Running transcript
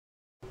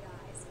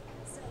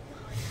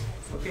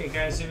Okay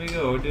guys, here we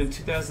go. We're doing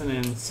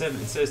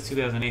 2007. It says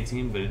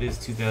 2018, but it is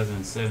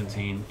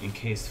 2017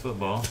 Encased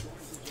football.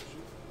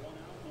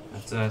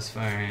 That's us,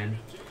 Firehand.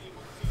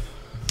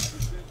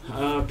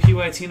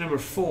 PYT number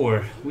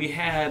 4. We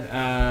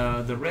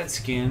had the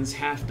Redskins.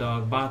 Half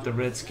Dog bought the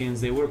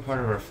Redskins. They were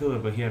part of our filler,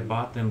 but he had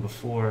bought them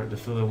before the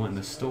filler went in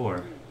the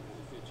store.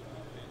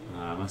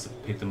 I must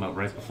have picked them up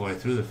right before I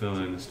threw the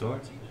filler in the store.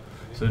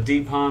 So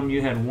Deep Hom,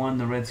 you had won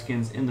the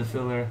Redskins in the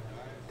filler.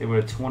 They were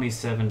a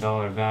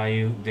 $27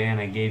 value. Dan,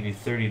 I gave you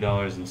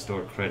 $30 in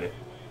store credit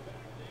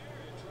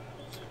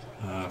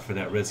for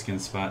that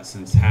Redskins spot,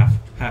 since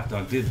Half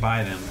Dog did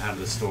buy them out of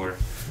the store.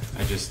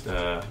 I just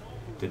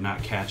did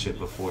not catch it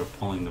before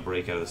pulling the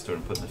break out of the store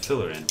and putting the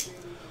filler in.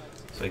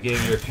 So I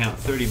gave your account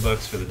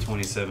 $30 for the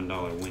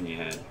 $27 win you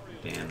had,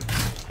 Dan.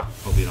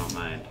 Hope you don't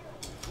mind.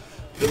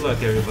 Good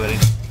luck, everybody.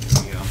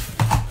 Here we go.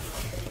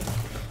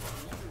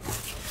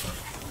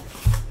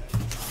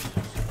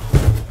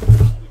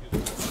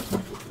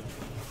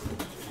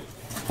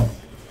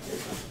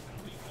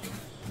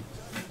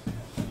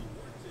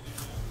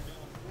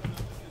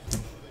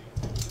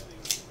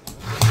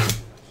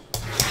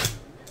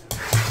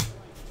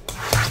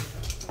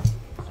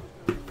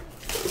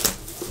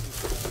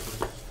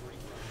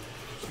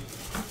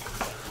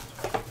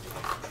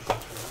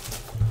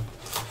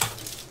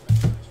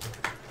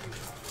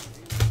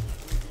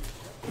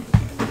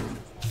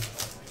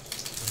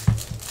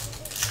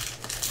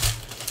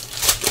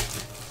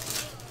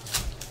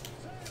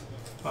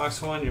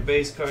 Box 1, your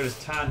base card is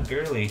Todd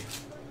Gurley.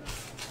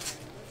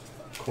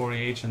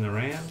 Corey H. and the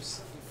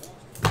Rams.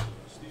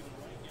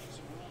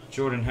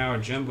 Jordan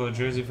Howard Jumbo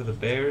jersey for the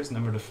Bears,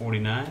 number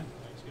 /49.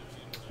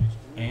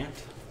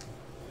 Ant.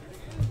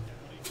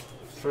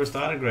 First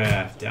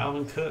autograph,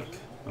 Dalvin Cook.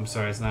 I'm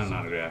sorry, it's not an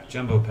autograph.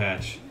 Jumbo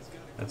patch.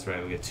 That's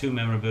right, we get 2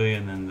 memorabilia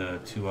and then the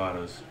 2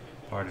 autos.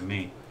 Pardon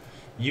me.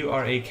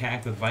 URA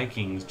CAC with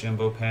Vikings,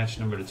 Jumbo patch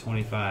number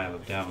 /25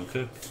 of Dalvin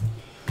Cook.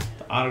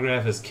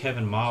 Autograph is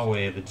Kevin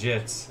Malway of the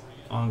Jets,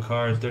 on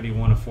card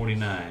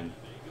 31/49.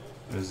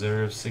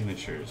 Reserve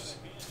signatures.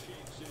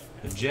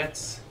 The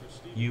Jets,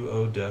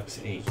 UO Ducks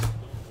 8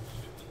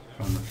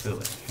 from the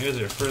filler. Here's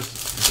our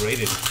first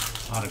graded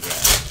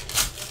autograph.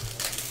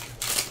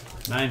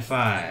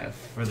 9/5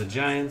 for the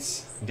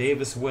Giants.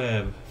 Davis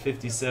Webb,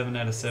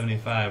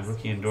 57/75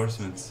 rookie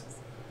endorsements.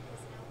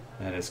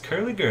 That is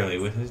Curly Gurley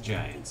with his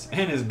Giants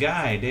and his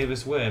guy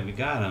Davis Webb. We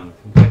got him.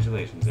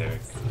 Congratulations,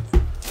 Eric.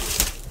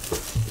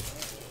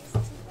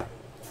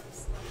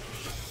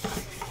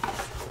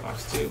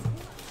 Box 2.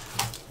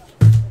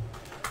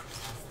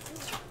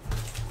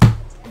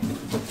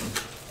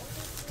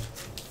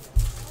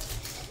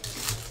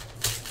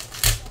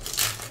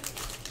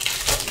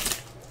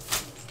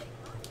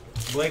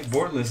 Blake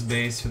Bortles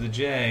base for the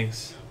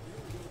Jags.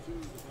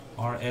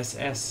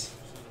 RSS.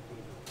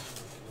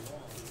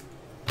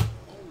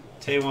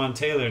 Taywan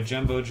Taylor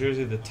jumbo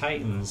jersey of the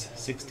Titans,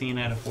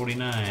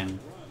 16/49.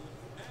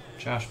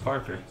 Josh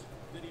Parker.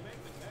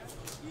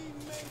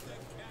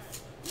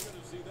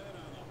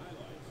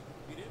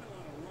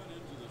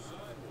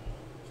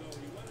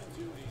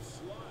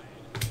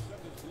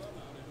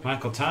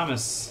 Michael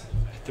Thomas,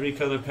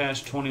 3-color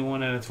patch,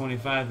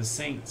 21/25, the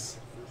Saints.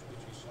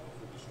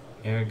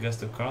 Eric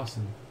Gustav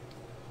Carlson.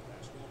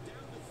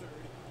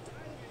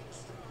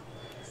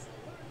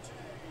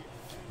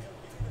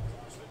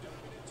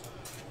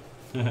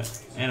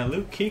 And a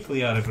Luke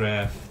Kuechly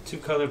autograph,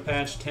 2-color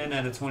patch,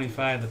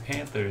 10/25, the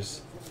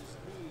Panthers.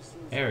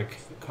 Eric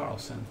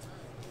Carlson.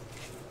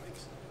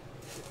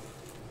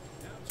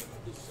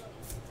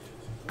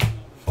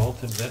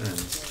 Vaulted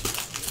Veterans.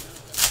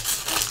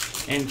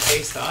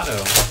 Encased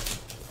auto.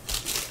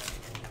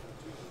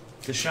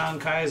 Deshaun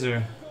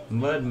Kaiser,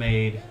 Mud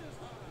Made,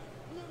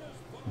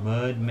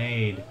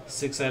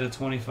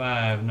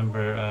 6/25,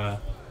 number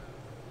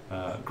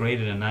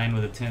graded a 9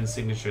 with a 10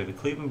 signature. The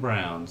Cleveland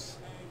Browns,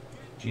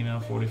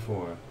 Gmail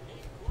 44.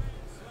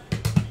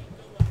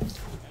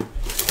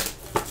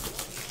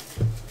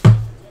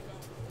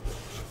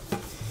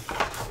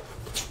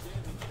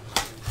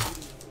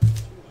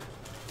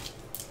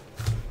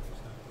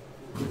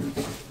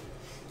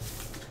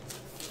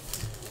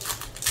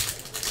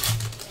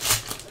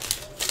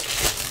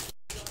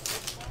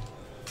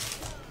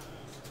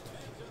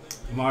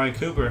 Amari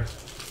Cooper,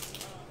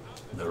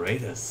 the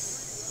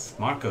Raiders.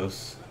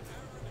 Marcos.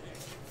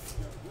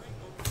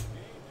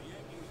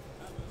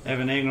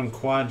 Evan Ingram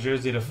quad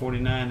jersey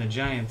 /49, the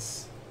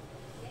Giants.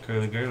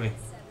 Curly Gurley.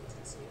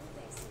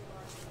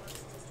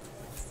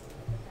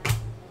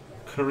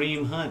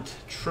 Kareem Hunt,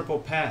 triple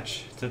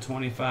patch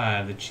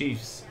 /25, the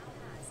Chiefs.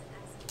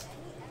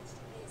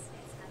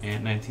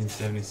 And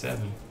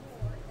 1977.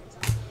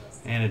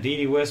 And a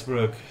Dede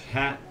Westbrook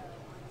hat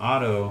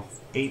auto,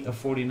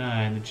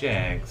 8/49, the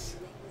Jags.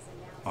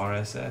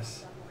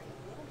 RSS.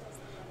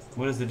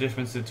 What is the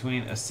difference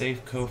between a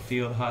Safeco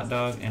Field hot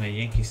dog and a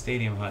Yankee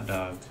Stadium hot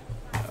dog?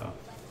 Uh-oh.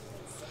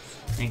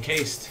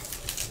 Encased.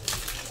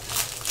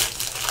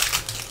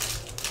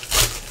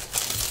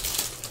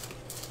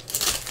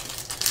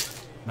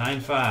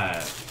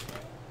 $9.5.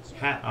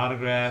 Hat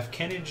autograph,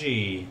 Kenny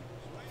G.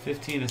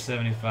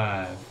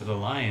 15/75 for the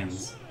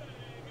Lions.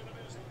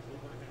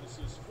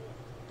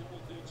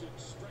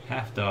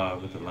 Half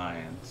dog with the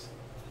Lions.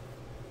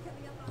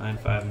 9,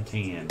 5, and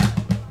 10.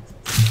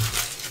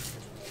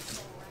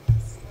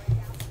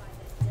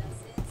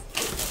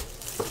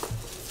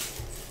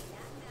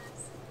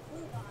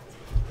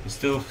 We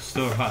still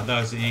store hot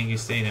dogs at Yankee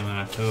Stadium in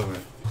October.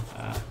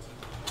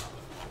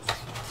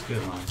 It's a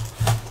good one.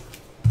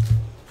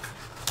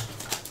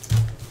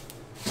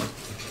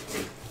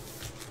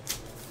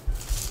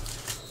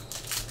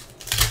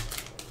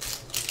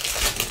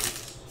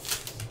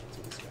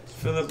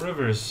 Phillip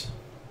Rivers.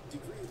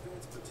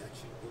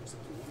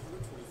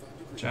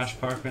 Josh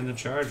Parker and the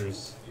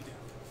Chargers.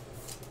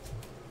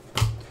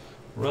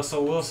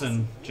 Russell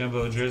Wilson,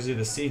 jumbo jersey,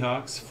 the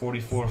Seahawks,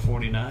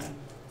 44/49.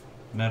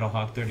 Metal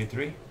Hawk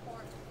 33.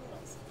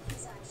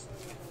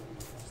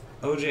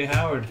 O.J.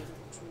 Howard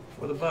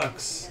for the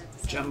Bucks,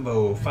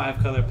 jumbo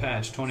 5-color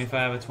patch,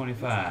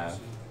 25/25.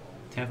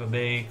 Tampa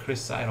Bay,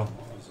 Chris Seidel.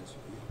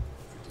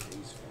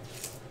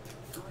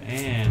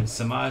 And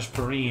Samaj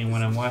Perine.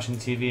 When I'm watching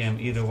TV, I'm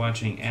either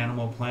watching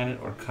Animal Planet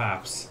or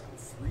Cops.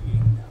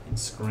 And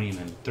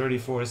screaming.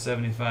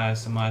 34/75.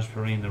 Samaj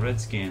Perine, the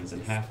Redskins,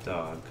 and half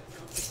dog.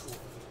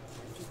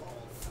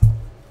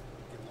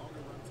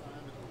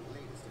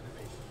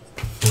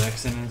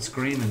 Flexing and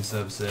screaming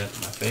subset,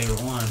 my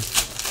favorite one.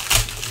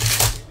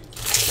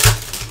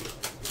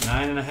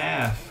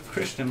 9.5.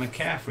 Christian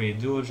McCaffrey,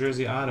 dual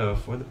jersey auto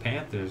for the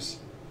Panthers.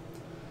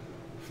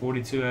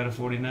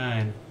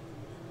 42/49.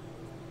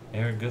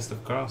 Eric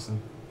Gustav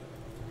Carlson.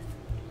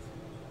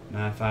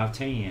 9, 5,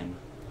 10.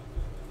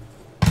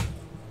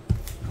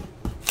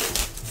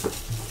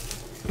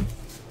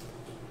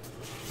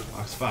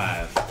 Box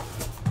 5.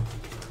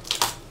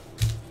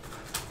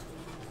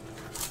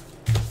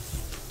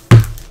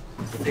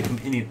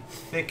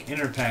 Thick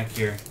inner pack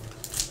here.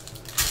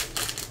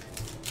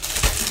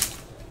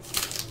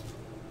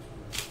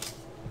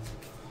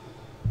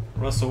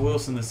 Russell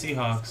Wilson, the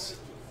Seahawks.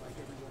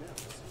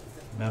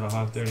 Metal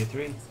Hawk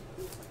 33.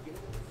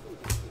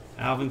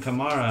 Alvin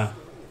Kamara,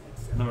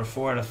 number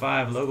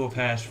 4/5 logo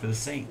patch for the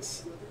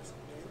Saints.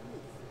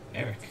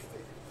 Eric.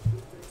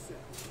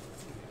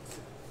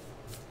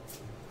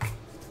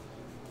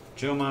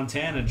 Joe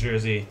Montana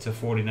jersey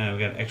 /49. We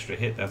got an extra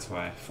hit, that's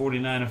why.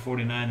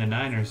 49/49, the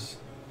Niners.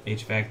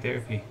 HVAC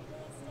therapy.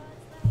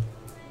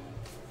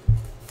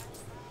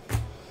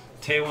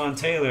 Taywan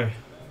Taylor.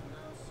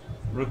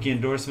 Rookie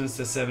endorsements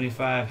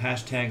 /75.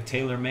 Hashtag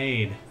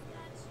TaylorMade.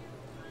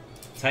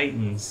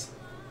 Titans.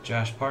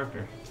 Josh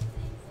Parker.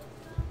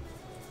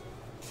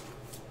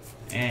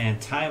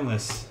 And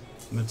timeless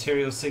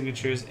material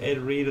signatures, Ed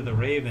Reed of the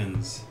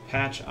Ravens.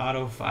 Patch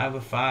auto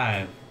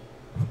 5/5.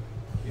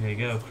 There you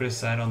go, Chris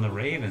Seidel on the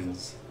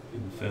Ravens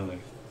in the filler.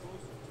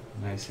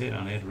 Nice hit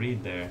on Ed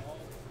Reed there.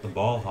 The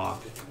ball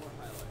hawk.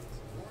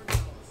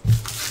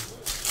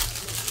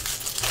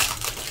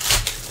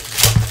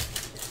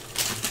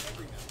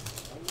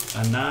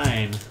 A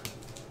 9.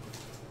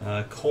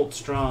 Colt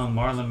Strong,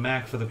 Marlon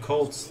Mack for the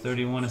Colts,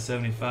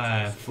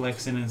 31/75.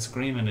 Flexin' and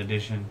Screamin'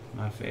 edition,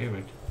 my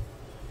favorite.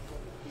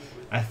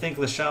 I think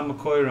LaShawn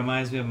McCoy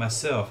reminds me of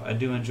myself. I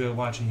do enjoy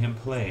watching him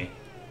play.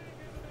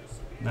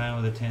 9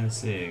 with a 10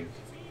 sig.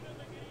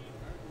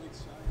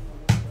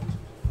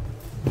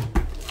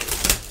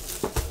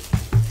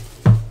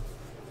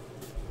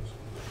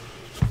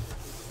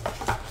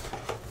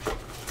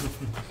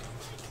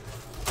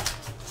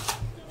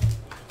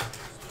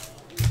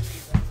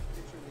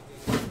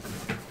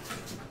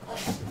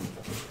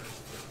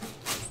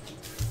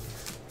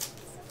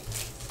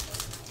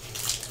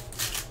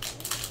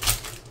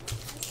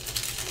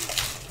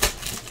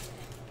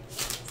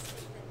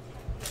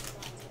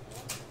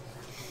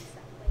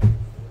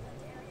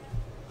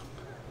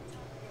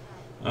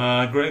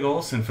 Greg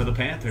Olsen for the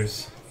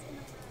Panthers.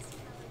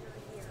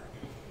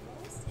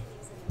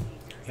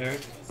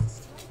 Eric.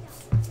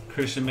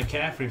 Christian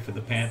McCaffrey for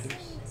the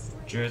Panthers.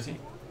 Jersey.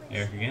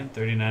 Eric again,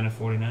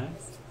 39/49.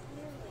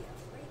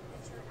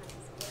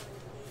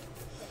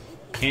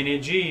 Kenny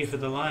G for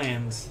the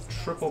Lions.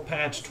 Triple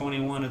patch,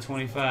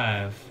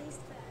 21/25.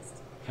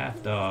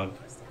 Half dog.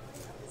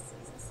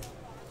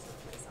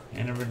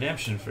 And a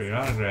redemption for your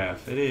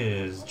autograph. It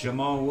is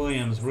Jamal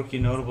Williams, rookie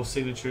notable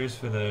signatures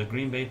for the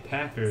Green Bay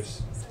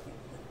Packers.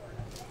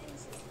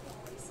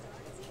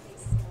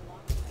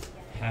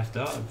 Half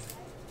dog.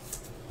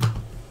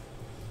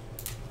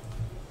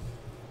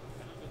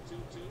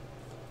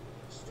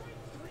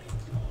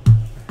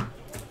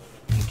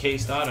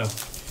 Encased auto.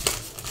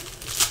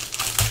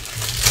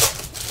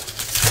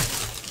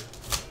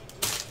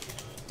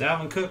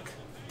 Dalvin Cook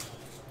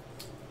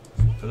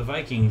for the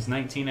Vikings,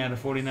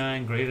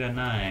 19/49, graded a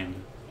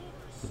 9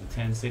 with a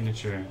 10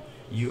 signature.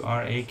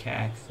 URA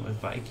CAC with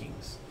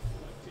Vikings.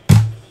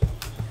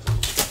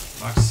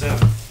 Box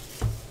 7.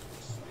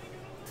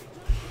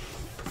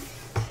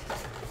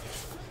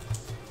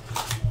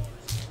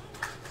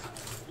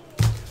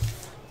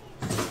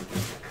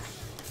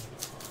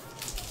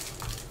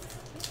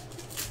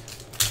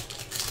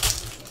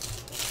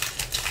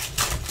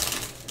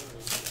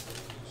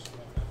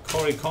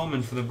 Corey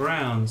Coleman for the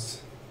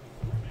Browns.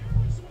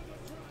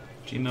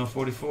 Gmail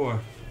 44.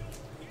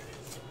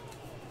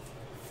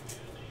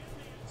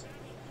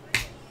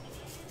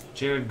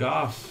 Jared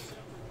Goff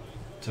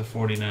to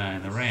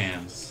 49, the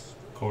Rams.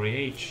 Corey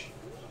H.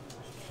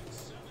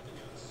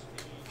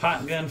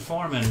 Pot Gun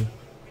Foreman.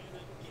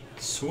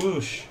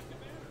 Swoosh.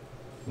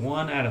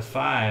 1 out of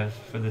 5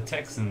 for the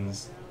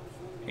Texans.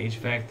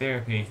 HVAC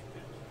therapy.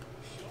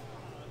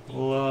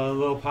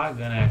 Little pot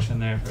gun action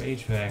there for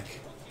HVAC.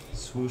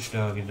 Swoosh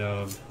doggy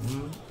dog.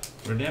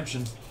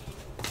 Redemption.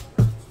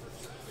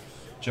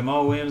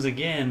 Jamal Williams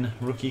again.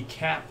 Rookie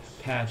cap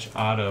patch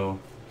auto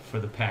for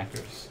the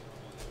Packers.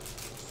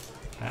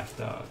 Half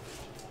dog.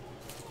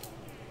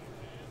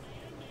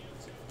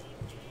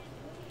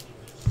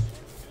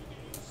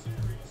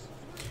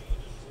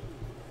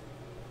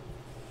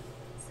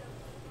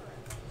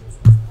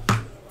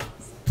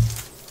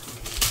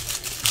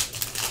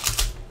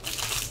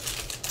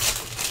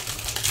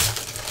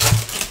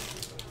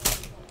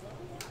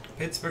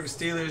 Pittsburgh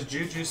Steelers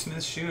Juju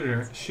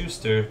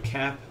Smith-Schuster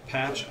cap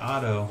patch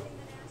auto.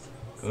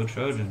 Go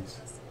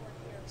Trojans.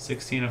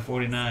 16 of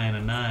 49,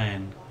 a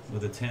 9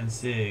 with a 10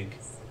 sig.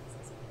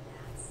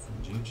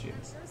 Juju.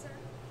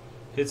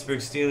 Pittsburgh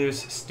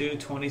Steelers Stu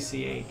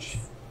 20CH.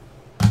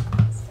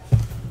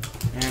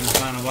 And the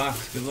final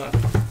box. Good luck.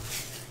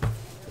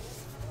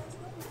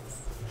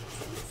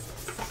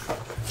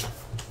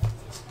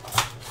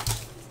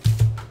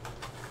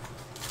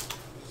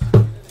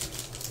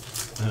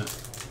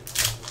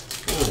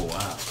 Oh,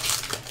 wow.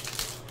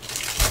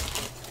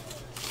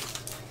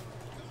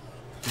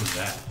 Who's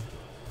that?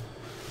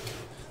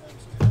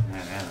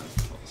 Matt Adams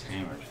was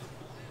hammered.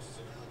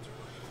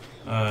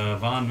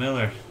 Von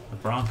Miller, the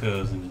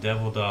Broncos, and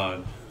Devil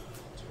Dog.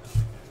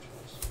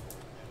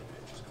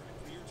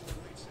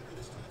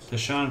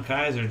 Deshaun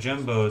Kaiser,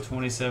 Jumbo,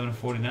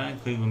 2749,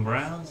 Cleveland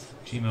Browns,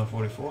 Gmail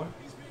 44.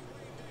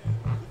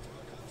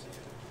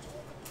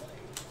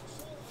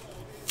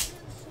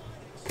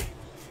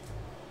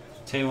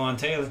 Taywan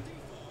Taylor,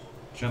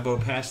 Jumbo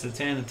patch to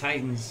 10, the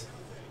Titans,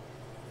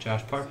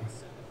 Josh Parker.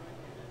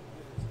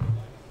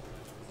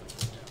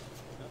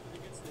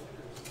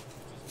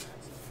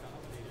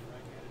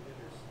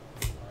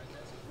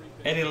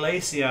 Eddie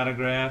Lacy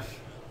autograph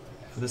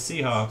for the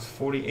Seahawks,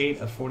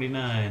 48 of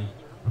 49.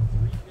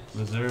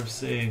 Reserve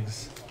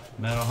Sigs,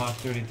 Metal Hawk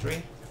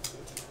 33.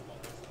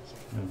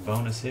 A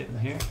bonus hit in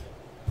here.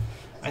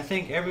 I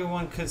think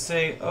everyone could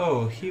say,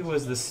 oh, he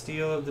was the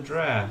steal of the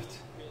draft.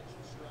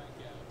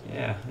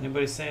 Yeah,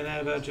 anybody saying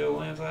that about Joe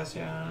Williams last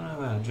year? I don't know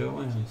about Joe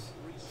Williams.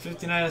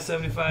 59 of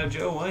 75,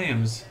 Joe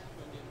Williams.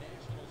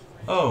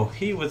 Oh,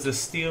 he was the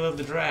steal of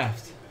the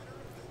draft.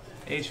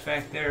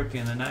 HVAC therapy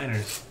in the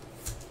Niners.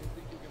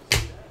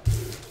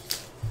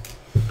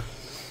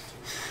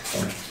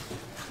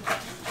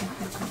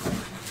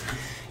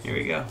 Here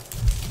we go.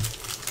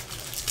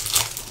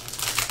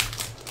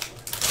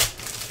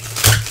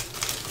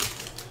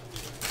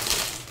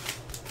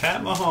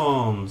 Pat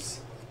Mahomes.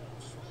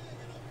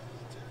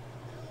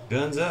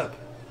 Guns up.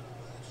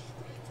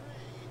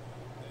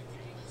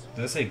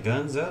 Did I say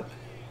guns up?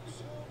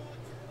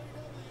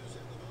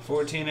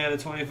 14 out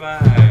of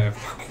 25.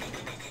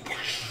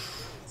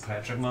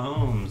 Patrick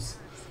Mahomes.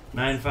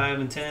 9, 5,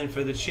 and 10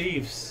 for the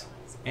Chiefs.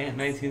 And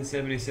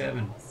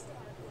 1977.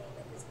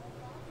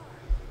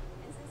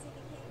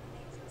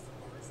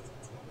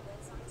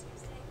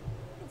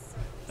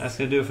 That's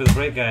going to do it for the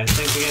break, guys.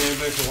 Thanks again,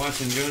 everybody, for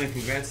watching and joining.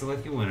 Congrats to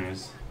lucky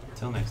winners.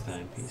 Until next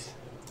time, peace.